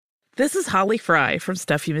This is Holly Fry from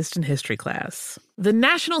Stuff You Missed in History Class. The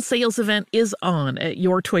national sales event is on at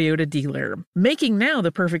your Toyota dealer, making now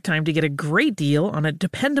the perfect time to get a great deal on a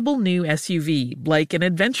dependable new SUV, like an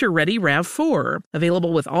adventure-ready RAV4.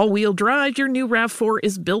 Available with all-wheel drive, your new RAV4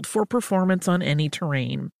 is built for performance on any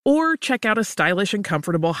terrain. Or check out a stylish and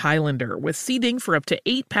comfortable Highlander with seating for up to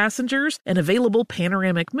 8 passengers and available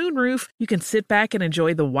panoramic moonroof. You can sit back and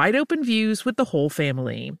enjoy the wide-open views with the whole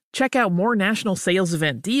family. Check out more national sales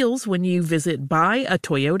event deals when you visit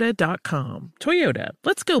buyatoyota.com. Toyota,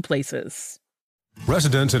 let's go places.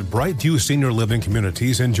 Residents at Brightview Senior Living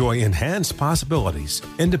Communities enjoy enhanced possibilities,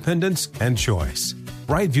 independence, and choice.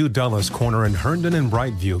 Brightview Dulles Corner in Herndon and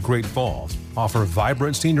Brightview, Great Falls, offer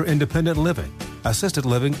vibrant senior independent living, assisted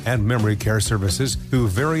living, and memory care services through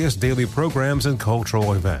various daily programs and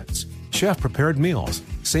cultural events. Chef-prepared meals,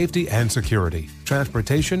 safety and security,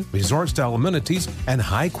 transportation, resort-style amenities, and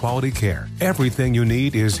high-quality care. Everything you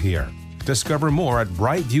need is here. Discover more at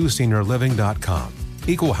brightviewseniorliving.com.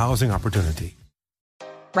 Equal housing opportunity.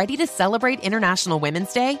 Ready to celebrate International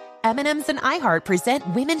Women's Day? M&M's and iHeart present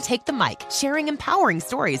Women Take the Mic, sharing empowering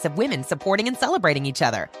stories of women supporting and celebrating each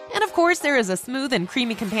other. And of course, there is a smooth and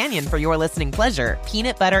creamy companion for your listening pleasure,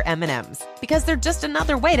 peanut butter M&M's. Because they're just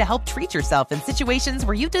another way to help treat yourself in situations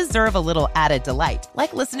where you deserve a little added delight,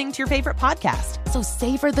 like listening to your favorite podcast. So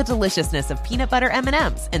savor the deliciousness of peanut butter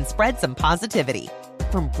M&M's and spread some positivity.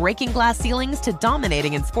 From breaking glass ceilings to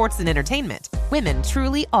dominating in sports and entertainment, women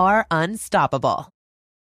truly are unstoppable.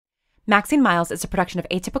 Maxine Miles is a production of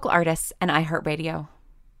Atypical Artists and iHeartRadio.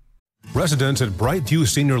 Residents at Brightview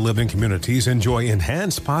Senior Living Communities enjoy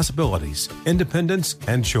enhanced possibilities, independence,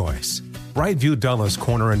 and choice. Brightview Dulles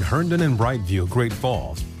Corner in Herndon and Brightview, Great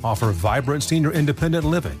Falls, offer vibrant senior independent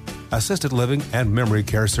living, assisted living, and memory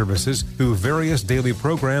care services through various daily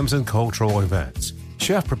programs and cultural events.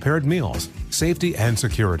 Chef-prepared meals, safety and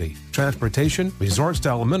security, transportation,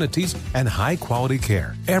 resort-style amenities, and high-quality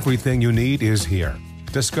care. Everything you need is here.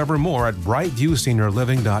 Discover more at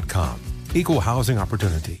brightviewseniorliving.com. Equal housing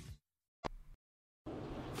opportunity.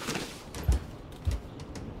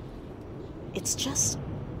 It's just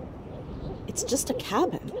a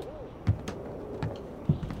cabin.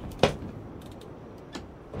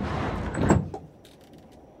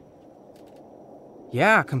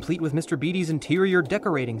 Yeah, complete with Mr. Beatty's interior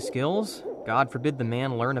decorating skills. God forbid the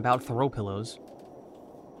man learn about throw pillows.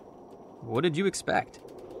 What did you expect?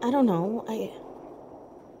 I don't know,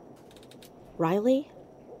 Riley?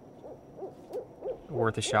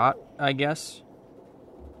 Worth a shot, I guess.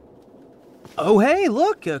 Oh, hey,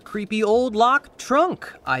 look, a creepy old locked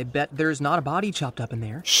trunk. I bet there's not a body chopped up in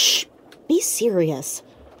there. Shh! Be serious.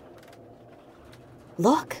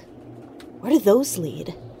 Look, where do those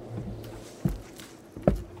lead?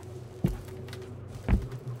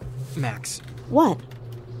 Max. What?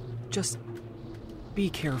 Just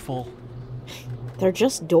be careful. They're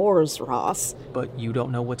just doors, Ross. But you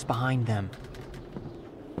don't know what's behind them.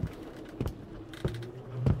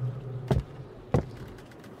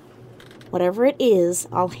 Whatever it is,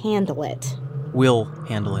 I'll handle it. We'll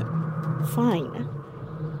handle it. Fine.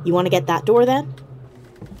 You want to get that door, then?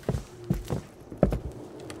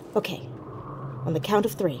 Okay. On the count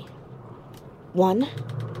of 3. 1,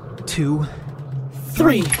 2,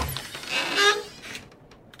 3.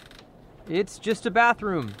 It's just a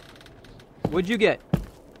bathroom. What'd you get?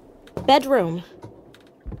 Bedroom.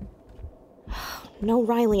 No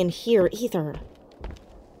Riley in here either.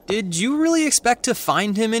 Did you really expect to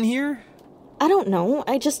find him in here? I don't know.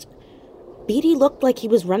 Beatty looked like he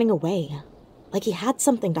was running away. Like he had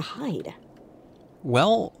something to hide.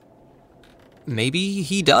 Well, maybe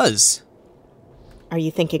he does. Are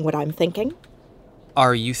you thinking what I'm thinking?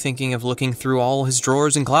 Are you thinking of looking through all his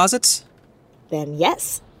drawers and closets? Then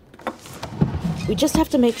yes. We just have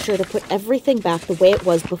to make sure to put everything back the way it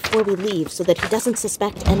was before we leave so that he doesn't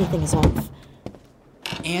suspect anything is off.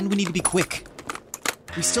 And we need to be quick.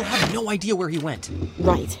 We still have no idea where he went.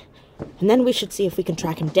 Right. And then we should see if we can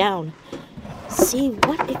track him down. See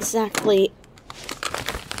what exactly...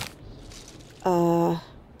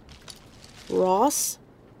 Ross?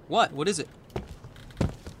 What? What is it?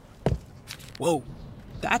 Whoa,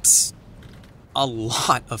 that's a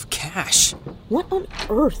lot of cash. What on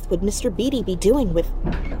earth would Mr. Beatty be doing with...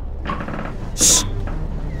 Shh!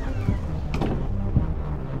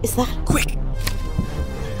 Is that... Quick!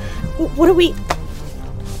 What are we...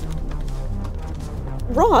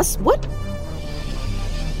 Ross, what?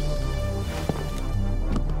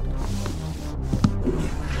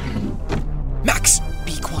 Max,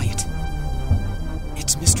 be quiet.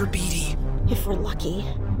 It's Mr. Beatty. If we're lucky.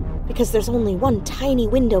 Because there's only one tiny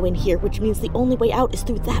window in here, which means the only way out is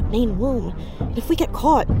through that main room. And if we get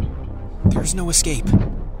caught... There's no escape.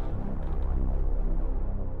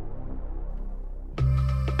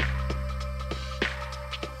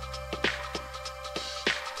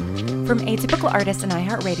 From Atypical Artists and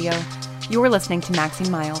iHeartRadio, you're listening to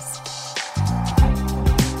Maxine Miles.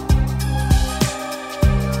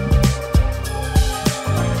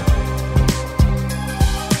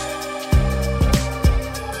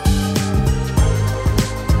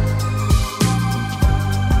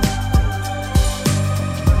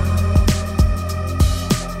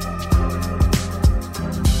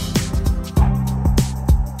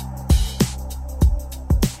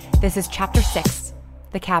 This is Chapter 6,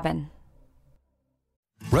 The Cabin.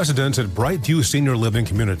 Residents at Brightview Senior Living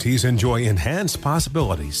Communities enjoy enhanced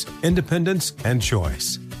possibilities, independence, and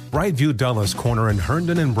choice. Brightview Dulles Corner in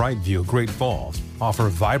Herndon and Brightview, Great Falls, offer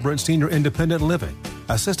vibrant senior independent living,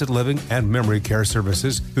 assisted living, and memory care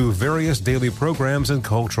services through various daily programs and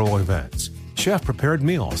cultural events. Chef-prepared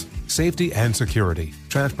meals, safety and security,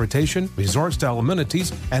 transportation, resort-style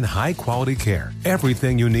amenities, and high-quality care.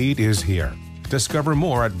 Everything you need is here. Discover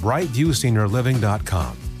more at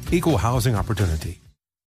brightviewseniorliving.com. Equal housing opportunity.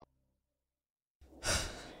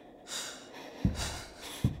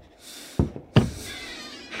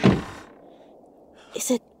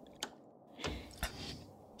 Is it?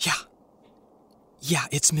 Yeah,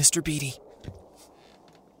 it's Mr. Beatty.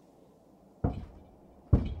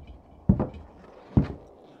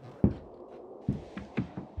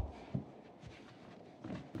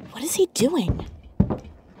 What is he doing?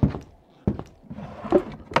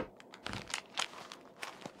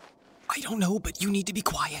 I don't know, but you need to be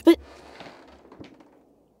quiet. But...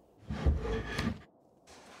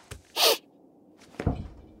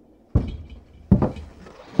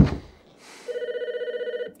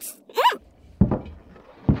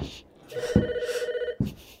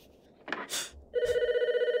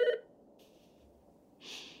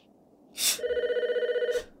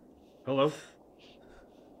 Hello?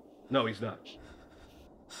 No, he's not.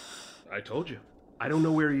 I told you. I don't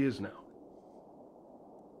know where he is now.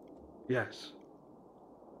 Yes.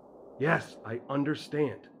 Yes, I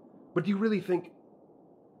understand. But do you really think...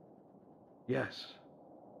 Yes.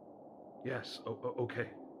 Yes, okay.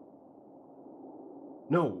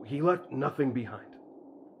 No, he left nothing behind.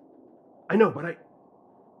 I know, but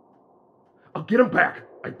I'll get him back,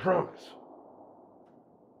 I promise.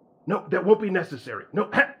 No, that won't be necessary. No,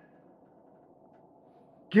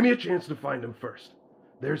 give me a chance to find him first.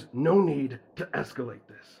 There's no need to escalate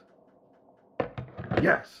this.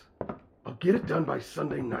 Yes, I'll get it done by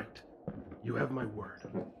Sunday night. You have my word.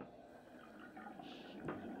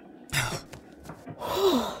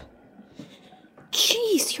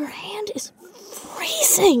 Jeez, your hand is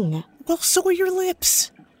freezing. Well, so are your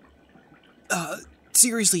lips.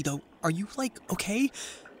 Seriously though, are you, okay?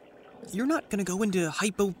 You're not gonna go into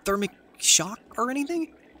hypothermic shock or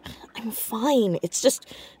anything? I'm fine. It's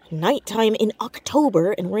just nighttime in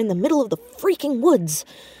October and we're in the middle of the freaking woods.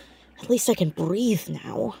 At least I can breathe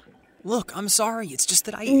now. Look, I'm sorry. It's just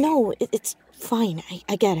that No, it's fine.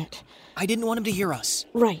 I get it. I didn't want him to hear us.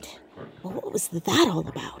 Right. Well, what was that all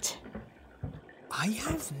about? I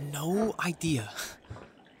have no idea.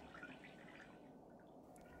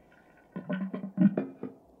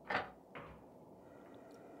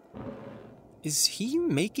 Is he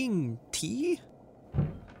making tea?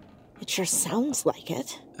 It sure sounds like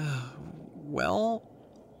it. Well,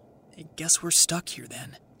 I guess we're stuck here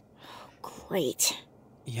then. Great.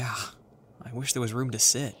 Yeah, I wish there was room to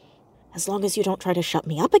sit. As long as you don't try to shut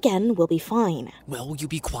me up again, we'll be fine. Well, will you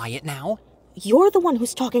be quiet now? You're the one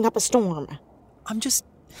who's talking up a storm. I'm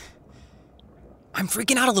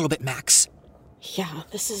freaking out a little bit, Max. Yeah,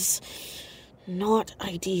 this is not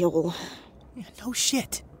ideal. Yeah, no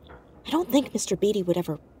shit. I don't think Mr. Beatty would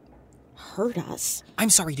ever hurt us. I'm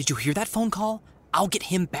sorry, did you hear that phone call? I'll get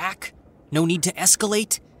him back. No need to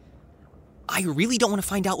escalate. I really don't want to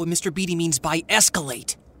find out what Mr. Beatty means by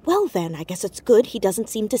escalate. Well then, I guess it's good he doesn't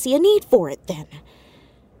seem to see a need for it then.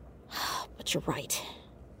 But you're right.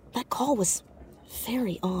 That call was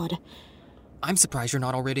very odd. I'm surprised you're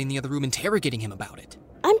not already in the other room interrogating him about it.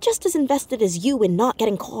 I'm just as invested as you in not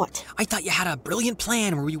getting caught. I thought you had a brilliant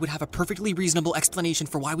plan where we would have a perfectly reasonable explanation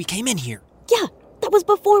for why we came in here. Yeah, that was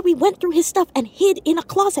before we went through his stuff and hid in a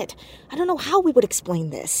closet. I don't know how we would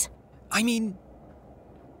explain this. I mean,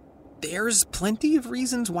 there's plenty of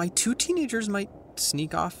reasons why two teenagers might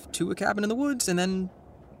sneak off to a cabin in the woods and then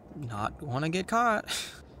not want to get caught.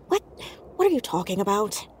 What are you talking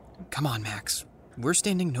about? Come on, Max. We're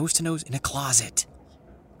standing nose to nose in a closet.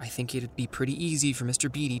 I think it'd be pretty easy for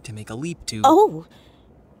Mr. Beatty to make a leap to... Oh.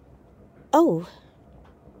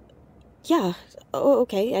 Yeah. Oh,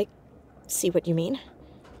 okay, I see what you mean.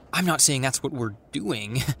 I'm not saying that's what we're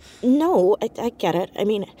doing. No, I get it. I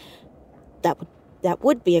mean, that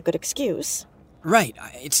would be a good excuse. Right,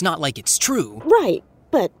 it's not like it's true. Right,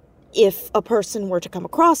 but if a person were to come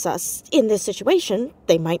across us in this situation,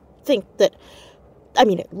 they might think that, I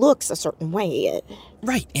mean, it looks a certain way.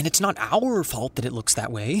 Right, and it's not our fault that it looks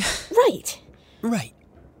that way. Right. Right.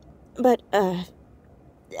 But,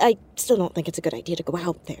 I still don't think it's a good idea to go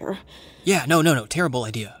out there. Yeah, no, terrible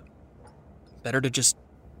idea. Better to just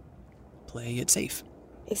play it safe.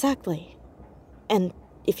 Exactly. And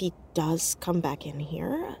if he does come back in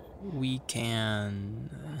here... We can...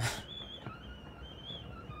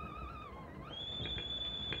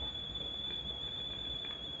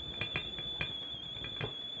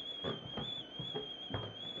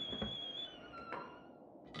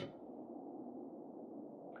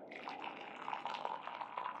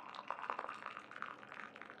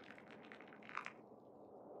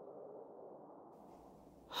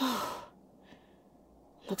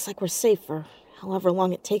 Looks like we're safe for however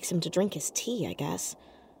long it takes him to drink his tea, I guess.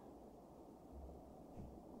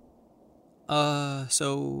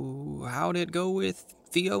 So how'd it go with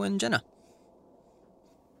Theo and Jenna?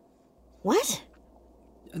 What?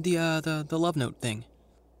 The love note thing.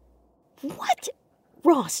 What?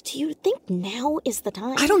 Ross, do you think now is the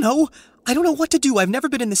time? I don't know what to do. I've never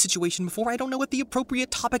been in this situation before. I don't know what the appropriate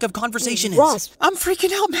topic of conversation is. Ross. I'm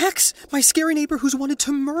freaking out, Max. My scary neighbor who's wanted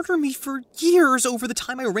to murder me for years over the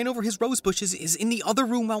time I ran over his rose bushes is in the other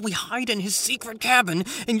room while we hide in his secret cabin,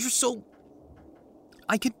 and you're so...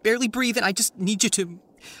 I can barely breathe, and I just need you to...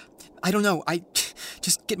 I don't know.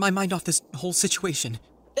 Just get my mind off this whole situation.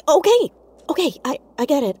 Okay, I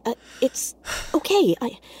get it. It's okay.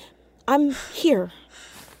 I'm here.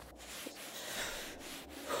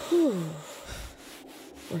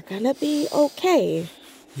 We're gonna be okay.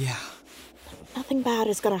 Yeah. Nothing bad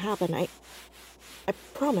is gonna happen. I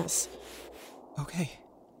promise. Okay.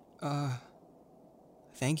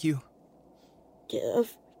 Thank you.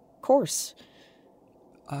 Of course.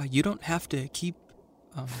 You don't have to keep,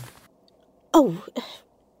 Oh,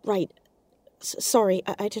 right. Sorry,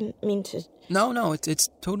 I didn't mean to... No, it's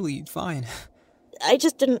totally fine. I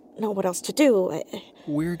just didn't know what else to do.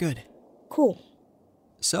 We're good. Cool.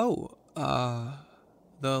 So,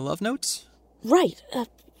 the love notes? Right.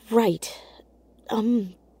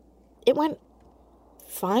 It went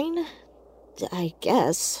fine, I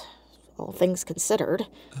guess, all things considered.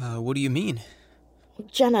 What do you mean?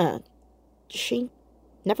 Jenna, she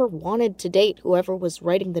never wanted to date whoever was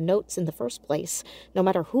writing the notes in the first place, no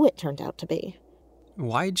matter who it turned out to be.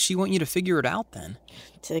 Why'd she want you to figure it out, then?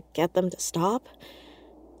 To get them to stop.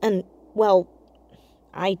 And, well,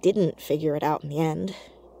 I didn't figure it out in the end.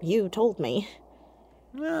 You told me.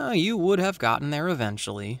 Well, you would have gotten there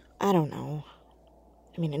eventually. I don't know.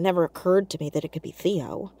 I mean, it never occurred to me that it could be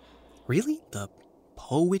Theo. Really? The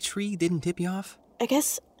poetry didn't tip you off? I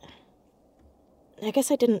guess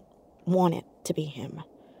I didn't want it to be him.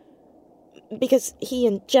 Because he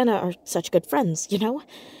and Jenna are such good friends, you know?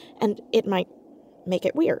 And it might make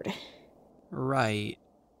it weird. Right.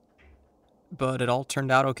 But it all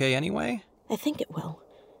turned out okay anyway? I think it will.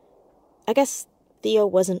 I guess Theo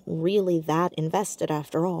wasn't really that invested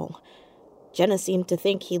after all. Jenna seemed to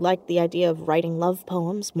think he liked the idea of writing love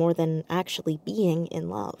poems more than actually being in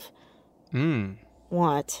love.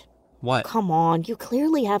 What? What? Come on, you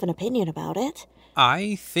clearly have an opinion about it.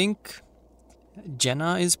 I think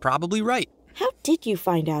Jenna is probably right. How did you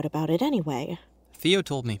find out about it anyway? Theo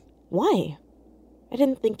told me. Why? I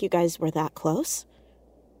didn't think you guys were that close.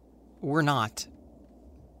 We're not.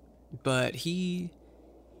 But he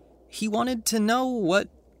wanted to know what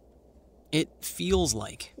it feels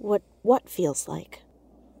like. What feels like?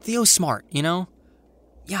 Theo's smart, you know?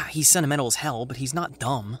 Yeah, he's sentimental as hell, but he's not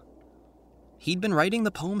dumb. He'd been writing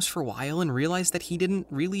the poems for a while and realized that he didn't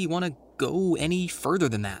really want to go any further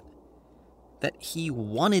than that. That he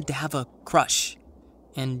wanted to have a crush.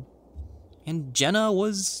 And Jenna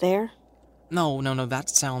was... There? No, that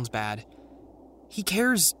sounds bad. He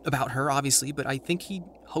cares about her, obviously, but I think he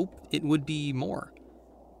hoped it would be more.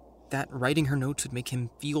 That writing her notes would make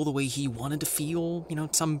him feel the way he wanted to feel, you know,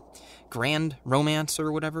 some grand romance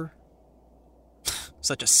or whatever.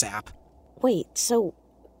 Such a sap. Wait, so...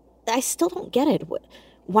 I still don't get it.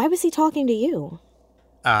 Why was he talking to you?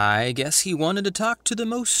 I guess he wanted to talk to the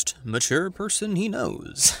most mature person he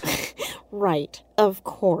knows. Right, of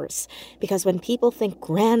course. Because when people think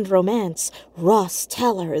grand romance, Ross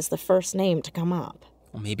Teller is the first name to come up.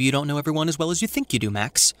 Well, maybe you don't know everyone as well as you think you do,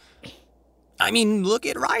 Max. I mean, look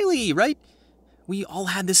at Riley, right? We all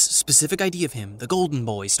had this specific idea of him. The golden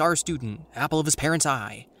boy, star student, apple of his parents'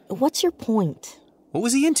 eye. What's your point? What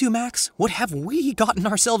was he into, Max? What have we gotten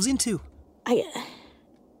ourselves into? I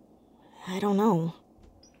don't know.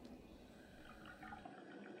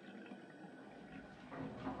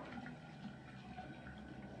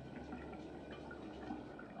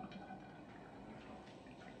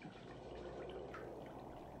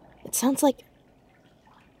 It sounds like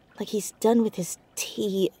he's done with his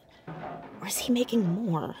tea. Or is he making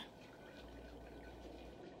more?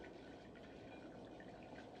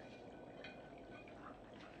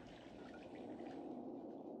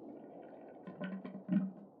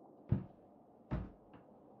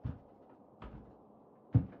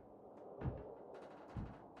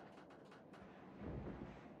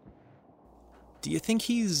 Do you think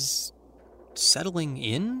he's settling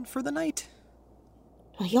in for the night?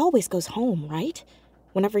 Well, he always goes home, right?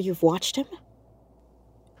 Whenever you've watched him?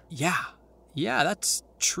 Yeah, that's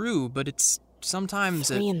true, but it's sometimes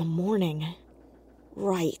 3 in the morning.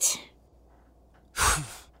 Right.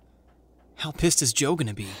 How pissed is Joe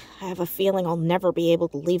gonna be? I have a feeling I'll never be able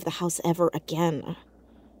to leave the house ever again.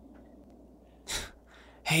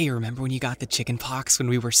 Hey, remember when you got the chicken pox when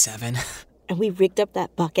we were 7? And we rigged up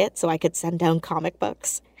that bucket so I could send down comic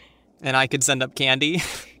books. And I could send up candy?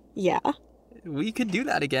 Yeah. We could do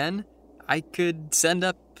that again. I could send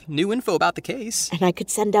up new info about the case. And I could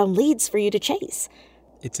send down leads for you to chase.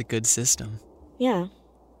 It's a good system. Yeah,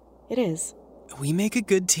 it is. We make a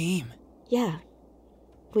good team. Yeah.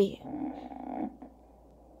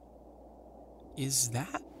 Is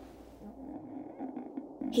that?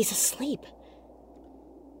 He's asleep.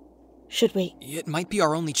 Should we? It might be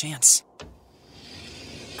our only chance.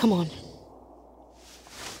 Come on.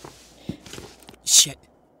 Shit.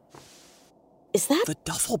 Is that? The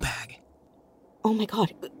duffel bag. Oh my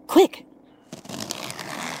god. Quick!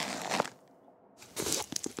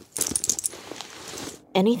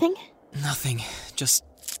 Anything? Nothing. Just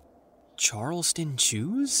Charleston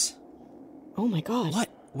Chews? Oh my god. What?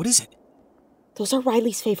 What is it? Those are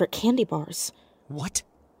Riley's favorite candy bars. What?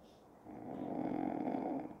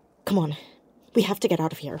 Come on. We have to get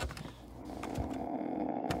out of here.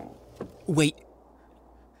 Wait.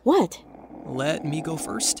 What? Let me go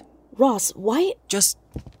first? Ross, why? Just...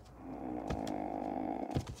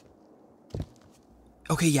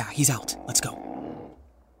 Okay, yeah, he's out. Let's go.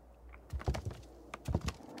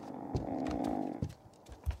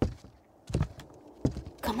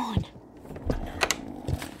 Come on.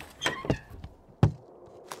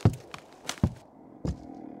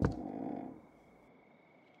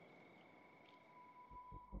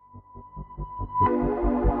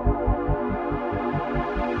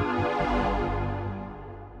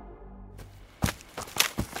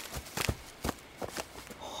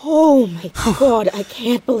 Oh my god, I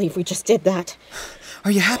can't believe we just did that.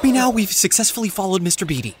 Are you happy now we've successfully followed Mr.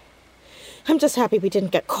 Beatty? I'm just happy we didn't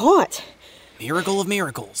get caught. Miracle of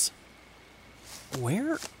miracles.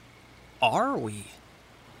 Where are we?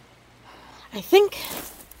 I think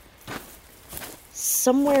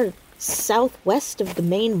somewhere southwest of the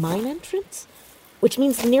main mine entrance, which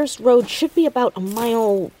means the nearest road should be about a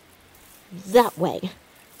mile that way.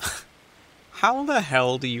 How the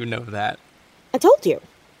hell do you know that? I told you.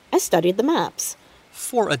 I studied the maps.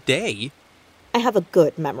 For a day? I have a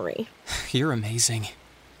good memory. You're amazing.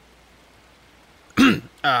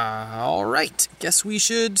 All right. Guess we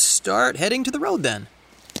should start heading to the road then.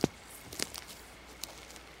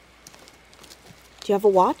 Do you have a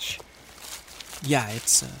watch? Yeah,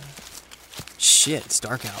 it's, shit, it's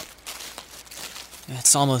dark out.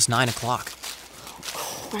 It's almost 9 o'clock.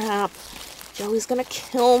 Crap. Joey's gonna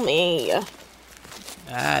kill me.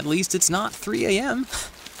 At least it's not 3 a.m.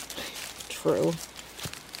 True.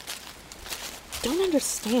 Don't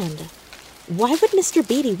understand. Why would Mr.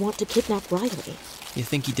 Beatty want to kidnap Riley? You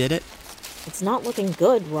think he did it? It's not looking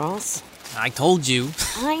good, Ross. I told you.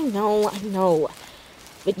 I know.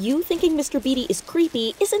 But you thinking Mr. Beatty is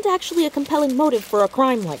creepy isn't actually a compelling motive for a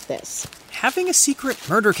crime like this. Having a secret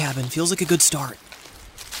murder cabin feels like a good start.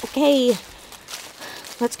 Okay,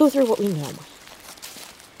 let's go through what we know.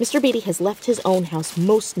 Mr. Beatty has left his own house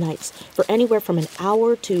most nights for anywhere from an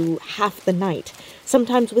hour to half the night,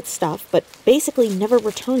 sometimes with stuff, but basically never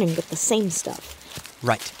returning with the same stuff.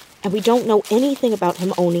 Right. And we don't know anything about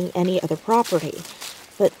him owning any other property.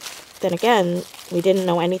 But then again, we didn't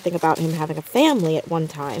know anything about him having a family at one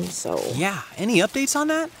time, so... Yeah, any updates on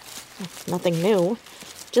that? Nothing new.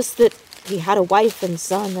 Just that he had a wife and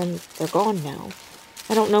son, and they're gone now.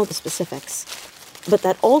 I don't know the specifics. But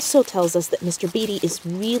that also tells us that Mr. Beatty is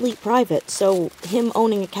really private, so him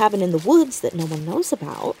owning a cabin in the woods that no one knows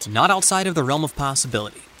about... Not outside of the realm of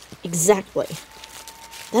possibility. Exactly.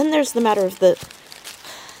 Then there's the matter of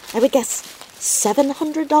I would guess,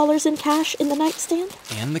 $700 in cash in the nightstand?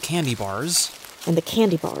 And the candy bars. And the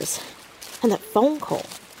candy bars. And that phone call.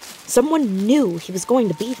 Someone knew he was going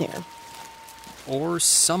to be there. Or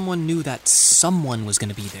someone knew that someone was going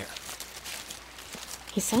to be there.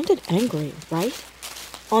 He sounded angry, right?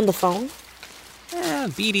 On the phone?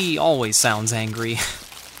 Beatty always sounds angry.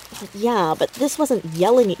 Yeah, but this wasn't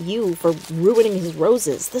yelling at you for ruining his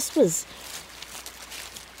roses. This was...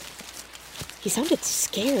 He sounded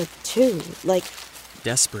scared, too. Like...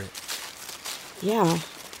 Desperate. Yeah.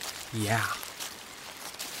 Yeah.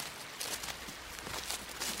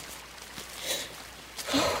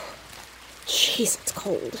 Jeez, it's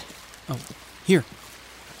cold. Oh, here.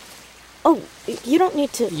 Oh, you don't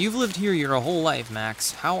need to... You've lived here your whole life,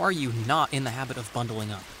 Max. How are you not in the habit of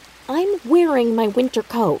bundling up? I'm wearing my winter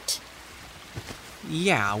coat.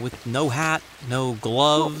 Yeah, with no hat, no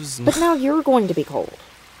gloves. But now you're going to be cold.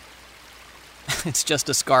 It's just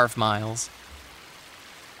a scarf, Miles.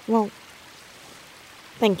 Well,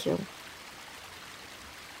 thank you.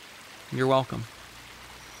 You're welcome.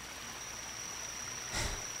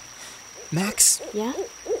 Max? Yeah?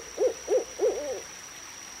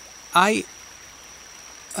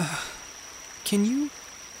 Can you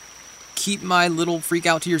keep my little freak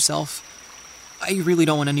out to yourself? I really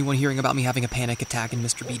don't want anyone hearing about me having a panic attack in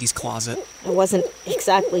Mr. Beatty's closet. I wasn't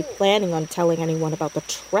exactly planning on telling anyone about the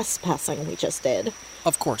trespassing we just did.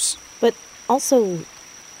 Of course. But also,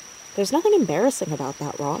 there's nothing embarrassing about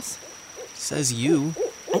that, Ross. Says you.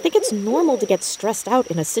 I think it's normal to get stressed out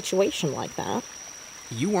in a situation like that.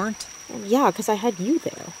 You weren't. Yeah, because I had you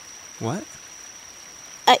there. What?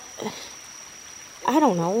 I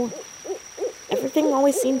don't know. Everything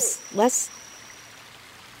always seems less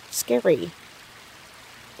scary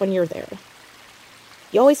when you're there.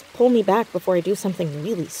 You always pull me back before I do something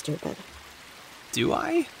really stupid. Do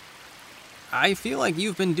I? I feel like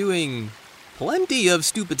you've been doing plenty of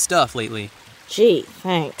stupid stuff lately. Gee,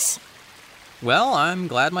 thanks. Well, I'm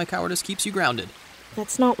glad my cowardice keeps you grounded.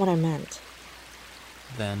 That's not what I meant.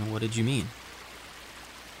 Then what did you mean?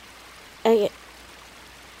 Wait.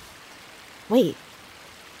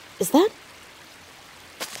 Is that...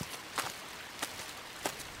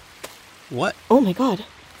 What? Oh my god.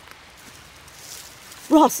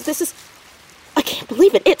 Ross, this is... I can't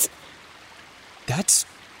believe it. It's... That's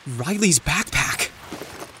Riley's backpack.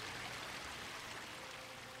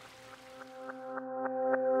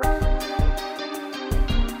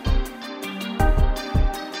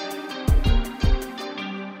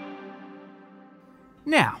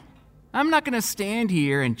 Now, I'm not going to stand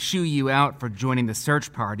here and chew you out for joining the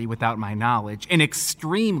search party without my knowledge, an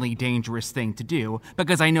extremely dangerous thing to do,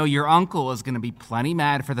 because I know your uncle is going to be plenty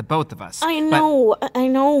mad for the both of us. I know,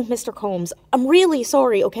 Mr. Combs. I'm really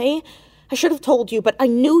sorry, okay? I should have told you, but I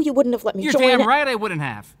knew you wouldn't have let me You're join. You're damn right I wouldn't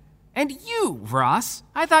have. And you, Ross,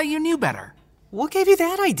 I thought you knew better. What gave you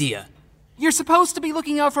that idea? You're supposed to be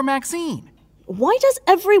looking out for Maxine. Why does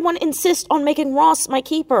everyone insist on making Ross my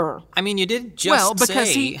keeper? I mean, you did just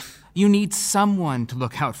because say... You need someone to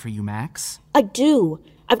look out for you, Max. I do.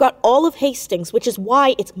 I've got all of Hastings, which is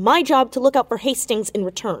why it's my job to look out for Hastings in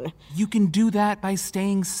return. You can do that by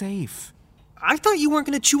staying safe. I thought you weren't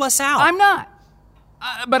going to chew us out. I'm not.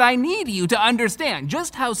 But I need you to understand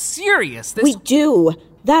just how serious this... We do.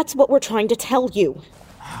 That's what we're trying to tell you.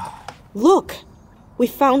 Look, we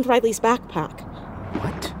found Riley's backpack.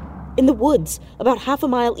 What? In the woods, about half a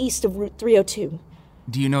mile east of Route 302.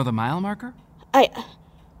 Do you know the mile marker? I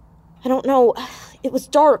don't know. It was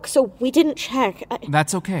dark, so we didn't check.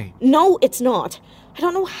 That's okay. No, it's not. I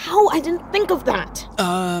don't know how I didn't think of that.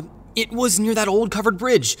 It was near that old covered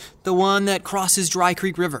bridge, the one that crosses Dry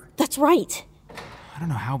Creek River. That's right. I don't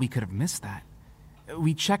know how we could have missed that.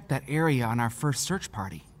 We checked that area on our first search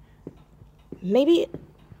party. Maybe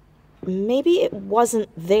it wasn't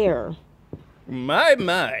there.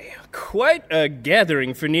 My, quite a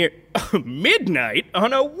gathering for near midnight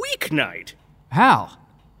on a weeknight. Hal.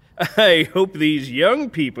 I hope these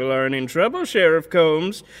young people aren't in trouble, Sheriff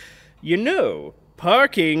Combs. You know,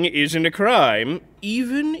 parking isn't a crime,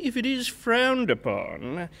 even if it is frowned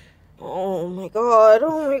upon. Oh my god.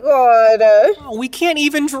 Oh, we can't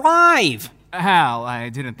even drive. Hal, I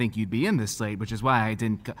didn't think you'd be in this late, which is why I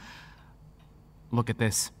didn't... Look at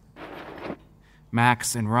this.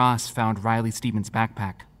 Max and Ross found Riley Stevens'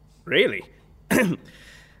 backpack. Really?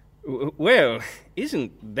 Well,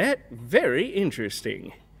 isn't that very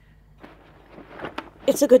interesting?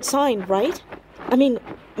 It's a good sign, right? I mean,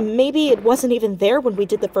 maybe it wasn't even there when we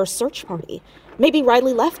did the first search party. Maybe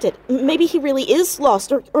Riley left it. Maybe he really is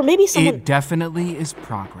lost, or maybe someone... It definitely is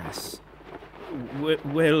progress.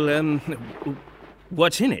 Well,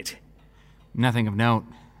 what's in it? Nothing of note.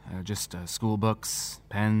 Just school books,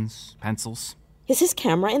 pens, pencils. Is his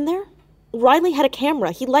camera in there? Riley had a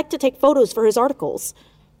camera. He liked to take photos for his articles.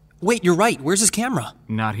 Wait, you're right. Where's his camera?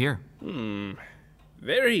 Not here.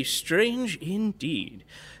 Very strange indeed.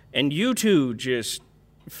 And you two just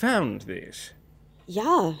found this?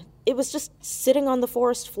 Yeah, it was just sitting on the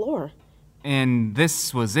forest floor. And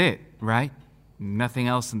this was it, right? Nothing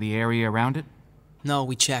else in the area around it? No,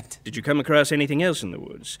 we checked. Did you come across anything else in the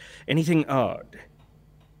woods? Anything odd?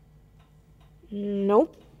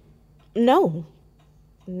 Nope. No.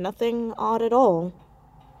 Nothing odd at all.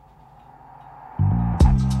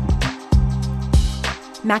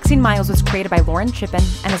 Maxine Miles was created by Lauren Shippen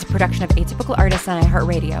and is a production of Atypical Artists on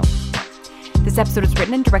iHeartRadio. This episode was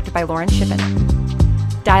written and directed by Lauren Shippen.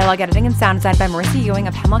 Dialogue editing and sound design by Marissa Ewing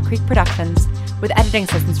of Hemlock Creek Productions, with editing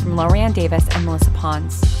assistance from Lorianne Davis and Melissa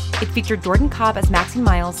Pons. It featured Jordan Cobb as Maxine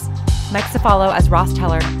Miles, Mike Cefalo as Ross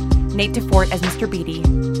Teller, Nate DeFort as Mr. Beatty,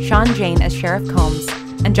 Sean Jane as Sheriff Combs,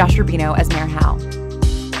 and Josh Rubino as Mayor Hal.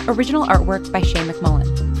 Original artwork by Shane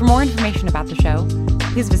McMullen. For more information about the show,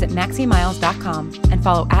 please visit MaxineMiles.com and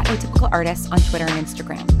follow @AtypicalArtists on Twitter and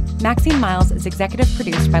Instagram. Maxine Miles is executive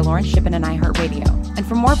produced by Lauren Shippen and iHeartRadio. And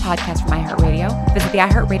for more podcasts from iHeartRadio, visit the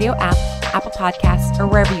iHeartRadio app, Apple Podcasts, or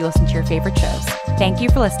wherever you listen to your favorite shows. Thank you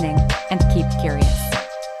for listening, and keep curious.